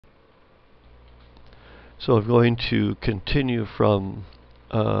So I'm going to continue from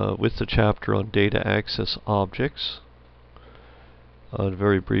with the chapter on data access objects.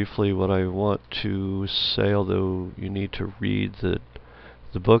 Very briefly, what I want to say, although you need to read the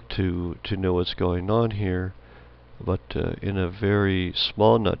book to know what's going on here, but in a very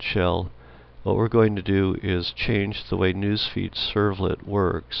small nutshell, what we're going to do is change the way Newsfeed Servlet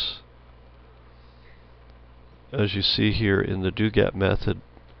works. As you see here in the doGet method,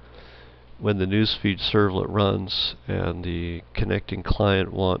 when the Newsfeed Servlet runs and the connecting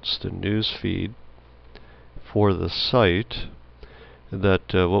client wants the newsfeed for the site,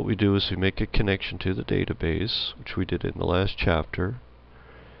 that what we do is we make a connection to the database, which we did in the last chapter,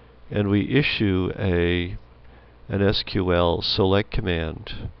 and we issue an SQL select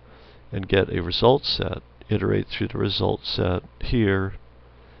command and get a result set, iterate through the result set here,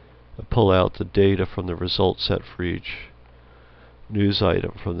 pull out the data from the result set for each news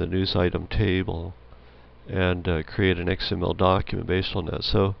item from the news item table, and create an XML document based on that.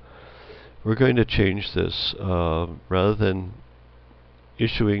 So we're going to change this. Rather than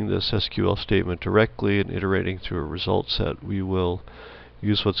issuing this SQL statement directly and iterating through a result set, we will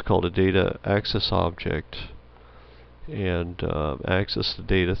use what's called a data access object and access the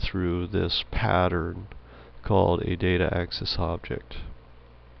data through this pattern called a data access object.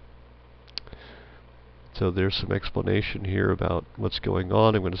 So there's some explanation here about what's going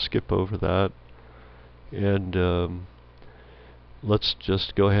on. I'm going to skip over that, and let's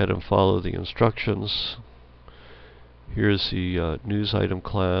just go ahead and follow the instructions. Here's the news item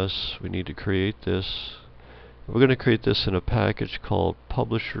class. We need to create this. We're going to create this in a package called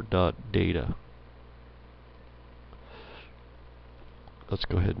publisher.data. Let's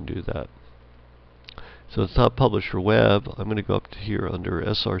go ahead and do that. So it's not publisher web. I'm going to go up to here under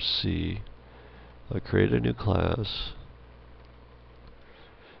src. I'll create a new class.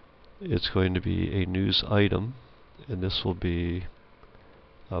 It's going to be a news item, and this will be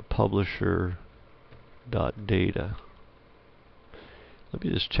publisher.data. Let me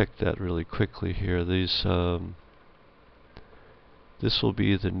just check that really quickly here. This will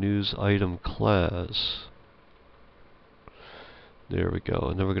be the news item class. There we go.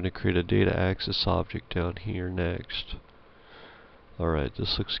 And then we're going to create a data access object down here next. Alright,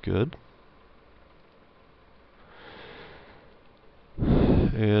 this looks good.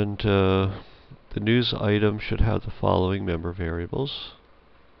 And the news item should have the following member variables.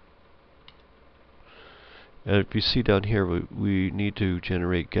 And if you see down here, we need to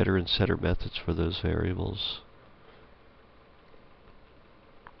generate getter and setter methods for those variables.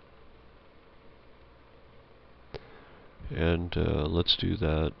 And let's do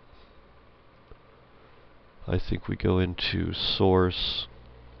that. I think we go into source,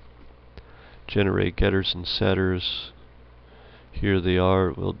 generate getters and setters. Here they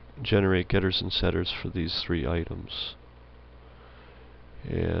are. We'll generate getters and setters for these three items.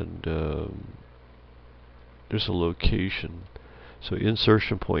 And there's a location. So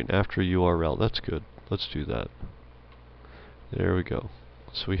insertion point after URL. That's good. Let's do that. There we go.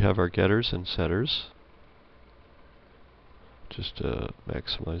 So we have our getters and setters. Just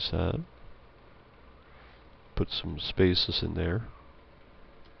maximize that. Put some spaces in there.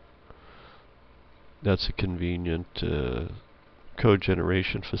 That's a convenient code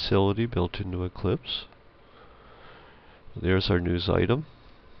generation facility built into Eclipse. There's our news item.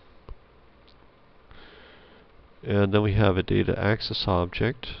 And then we have a data access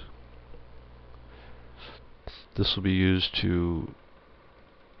object. This will be used to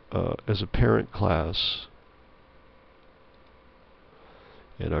as a parent class.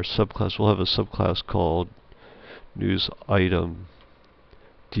 And our subclass, we'll have a subclass called news item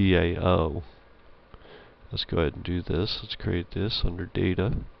DAO. Let's go ahead and do this. Let's create this under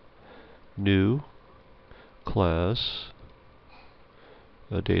data, new, class,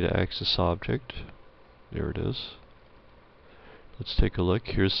 a data access object. There it is. Let's take a look.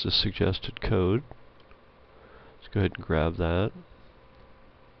 Here's the suggested code. Let's go ahead and grab that.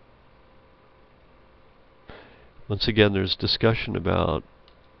 Once again, there's discussion about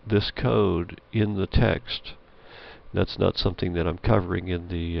this code in the text. That's not something that I'm covering in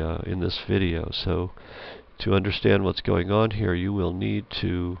the in this video. So to understand what's going on here, you will need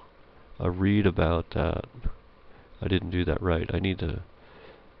to read about that. I didn't do that right. I need to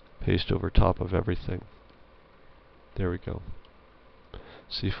paste over top of everything. There we go.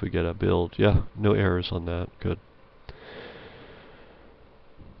 See if we get a build. Yeah, no errors on that. Good.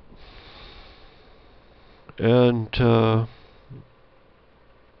 And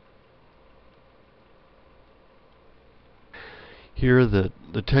here the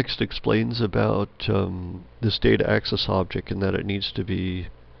text explains about this data access object and that it needs to be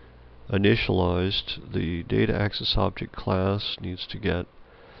initialized, the data access object class needs to get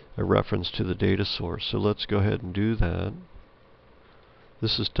a reference to the data source. So let's go ahead and do that.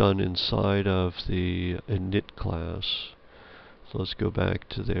 This is done inside of the init class. So let's go back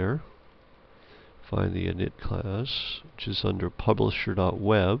to there. Find the init class, which is under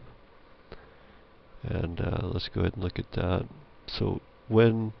publisher.web. And let's go ahead and look at that. So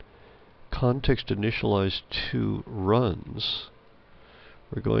when context initialize 2 runs,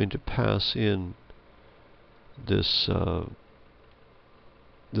 we're going to pass in this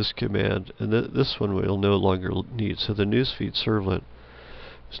this command, and this one we'll no longer need. So the newsfeed servlet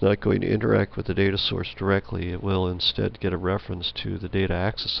is not going to interact with the data source directly. It will instead get a reference to the data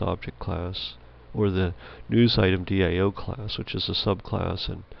access object class, or the news item DAO class, which is a subclass.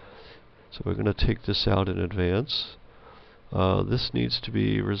 And so we're going to take this out in advance. This needs to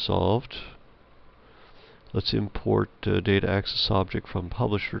be resolved. Let's import data access object from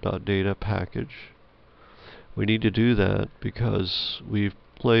publisher.data package. We need to do that because we've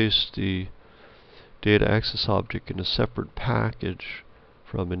placed the data access object in a separate package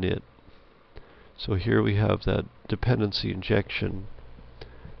from init. So here we have that dependency injection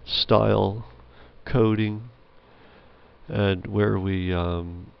style coding, and where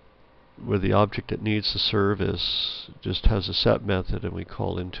the object that needs the service just has a set method, and we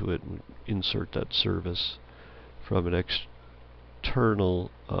call into it and insert that service from an external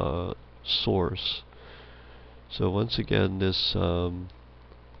source. So once again, this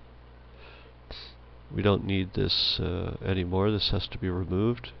we don't need this anymore. This has to be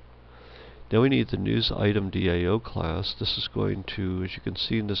removed. Now we need the news item DAO class. This is going to, as you can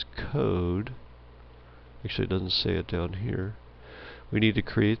see in this code, actually it doesn't say it down here. We need to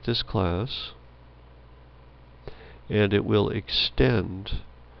create this class, and it will extend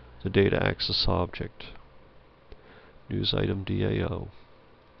the data access object, news item DAO.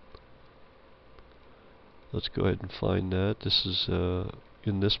 Let's go ahead and find that. This is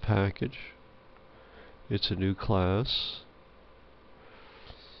in this package. It's a new class.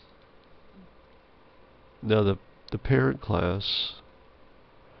 Now the parent class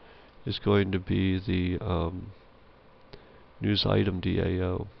is going to be the news item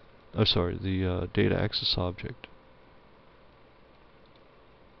DAO. Oh, sorry, the data access object.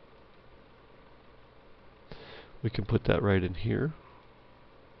 We can put that right in here.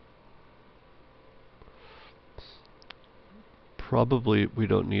 Probably we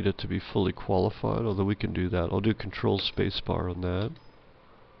don't need it to be fully qualified, although we can do that. I'll do control spacebar on that.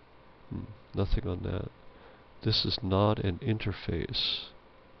 Nothing on that. This is not an interface.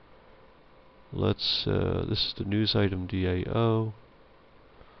 Let's, this is the news item DAO.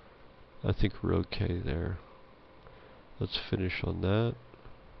 I think we're okay there. Let's finish on that.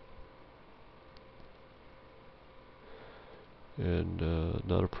 And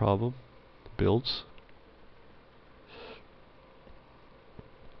not a problem. Builds.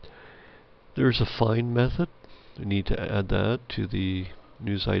 There's a find method. We need to add that to the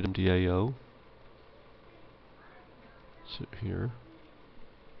news item DAO. So here.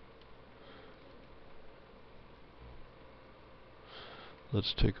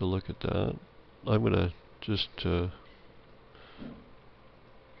 Let's take a look at that. I'm going to just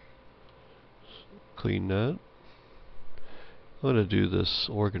clean that. I'm going to do this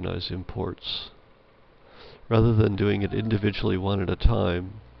organize imports. Rather than doing it individually one at a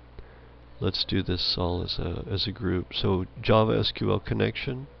time, let's do this all as a group. So Java SQL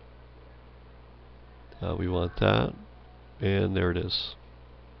connection, we want that, and there it is.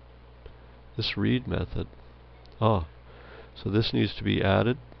 This read method, so this needs to be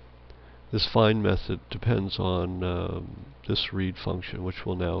added. This find method depends on this read function, which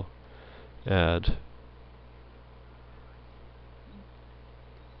we'll now add.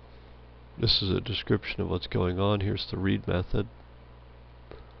 This is a description of what's going on. Here's the read method.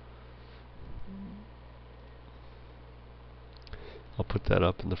 I'll put that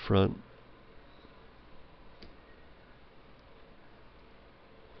up in the front.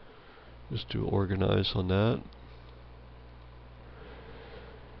 Just do organize on that.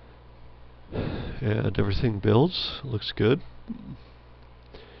 And everything builds. Looks good.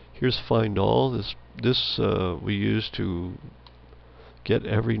 Here's find all. This we use to get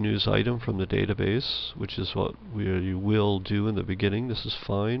every news item from the database, which is what we will do in the beginning. This is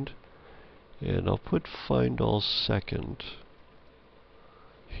find. And I'll put find all second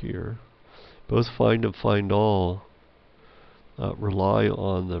here. Both find and find all rely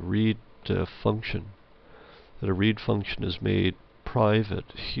on the read function. That a read function is made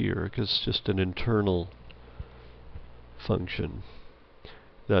private here because it's just an internal function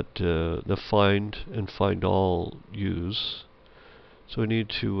that the find and find all use. So we need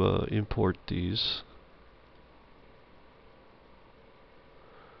to import these.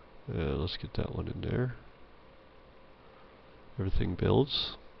 Let's get that one in there. Everything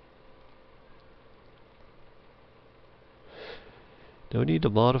builds. Now we need to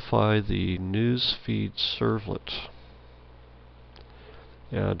modify the newsfeed servlet.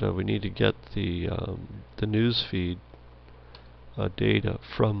 And we need to get the newsfeed data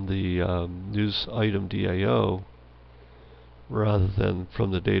from the news item DAO rather than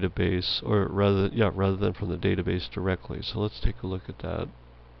from the database, or rather than from the database directly. So let's take a look at that.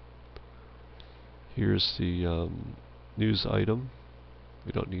 Here's the news item.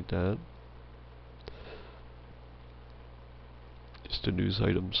 We don't need that. Just a news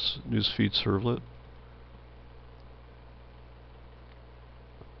items newsfeed servlet.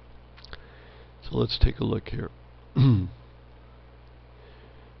 So let's take a look here.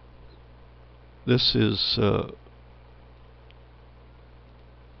 This is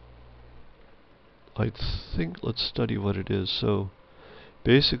I think, let's study what it is. So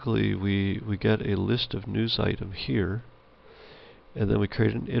basically we get a list of news item here, and then we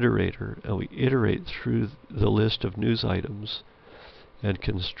create an iterator, and we iterate through the list of news items and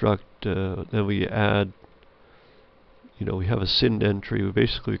construct, then we add, we have a SYND entry. We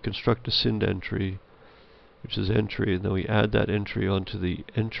basically construct a SYND entry, which is entry, and then we add that entry onto the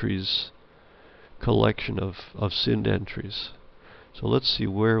entries collection of SYND entries. So let's see,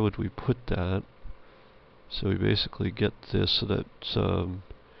 where would we put that? So we basically get this, so that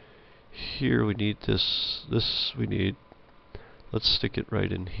here we need this we need, let's stick it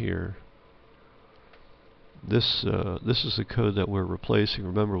right in here. This is the code that we're replacing.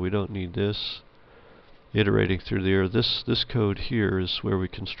 Remember, we don't need this iterating through the air. This code here is where we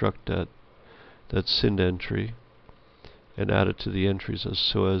construct that SYND entry and add it to the entries.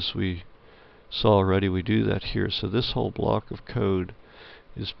 So as we saw already, we do that here. So this whole block of code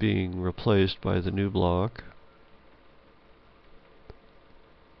is being replaced by the new block.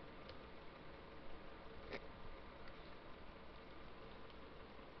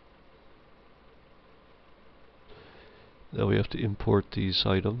 Now we have to import these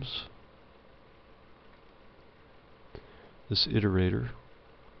items. This iterator.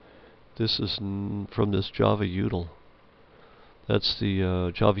 This is from this Java util. That's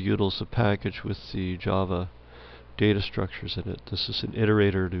the Java util is the package with the Java data structures in it. This is an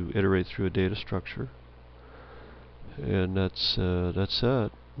iterator to iterate through a data structure. And that's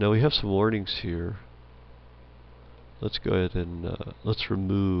that. Now we have some warnings here. Let's go ahead and let's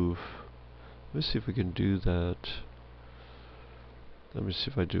remove. Let me see if we can do that. Let me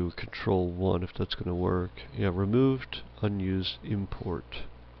see if I do Control 1, if that's going to work. Yeah, removed unused import.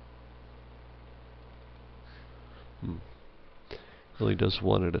 Only does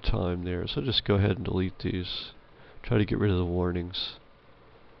one at a time there. So just go ahead and delete these. Try to get rid of the warnings.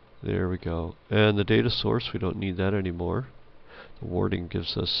 There we go. And the data source, we don't need that anymore. The warning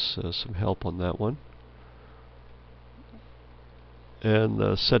gives us some help on that one.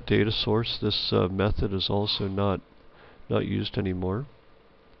 And set data source, this method is also not used anymore.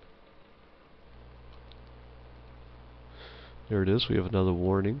 There it is. We have another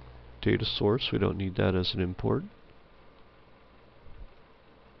warning. Data source, we don't need that as an import.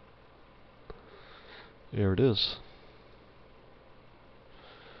 There it is.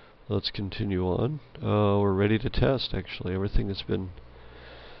 Let's continue on. We're ready to test, actually. Everything has been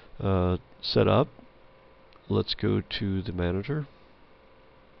set up. Let's go to the manager.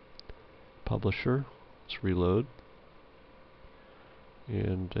 Publisher. Let's reload.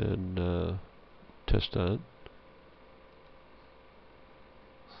 And then test that.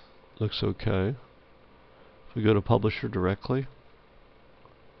 Looks okay. If we go to publisher directly,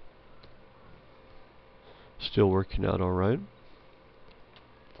 still working out alright.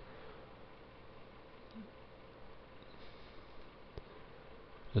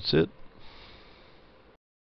 That's it.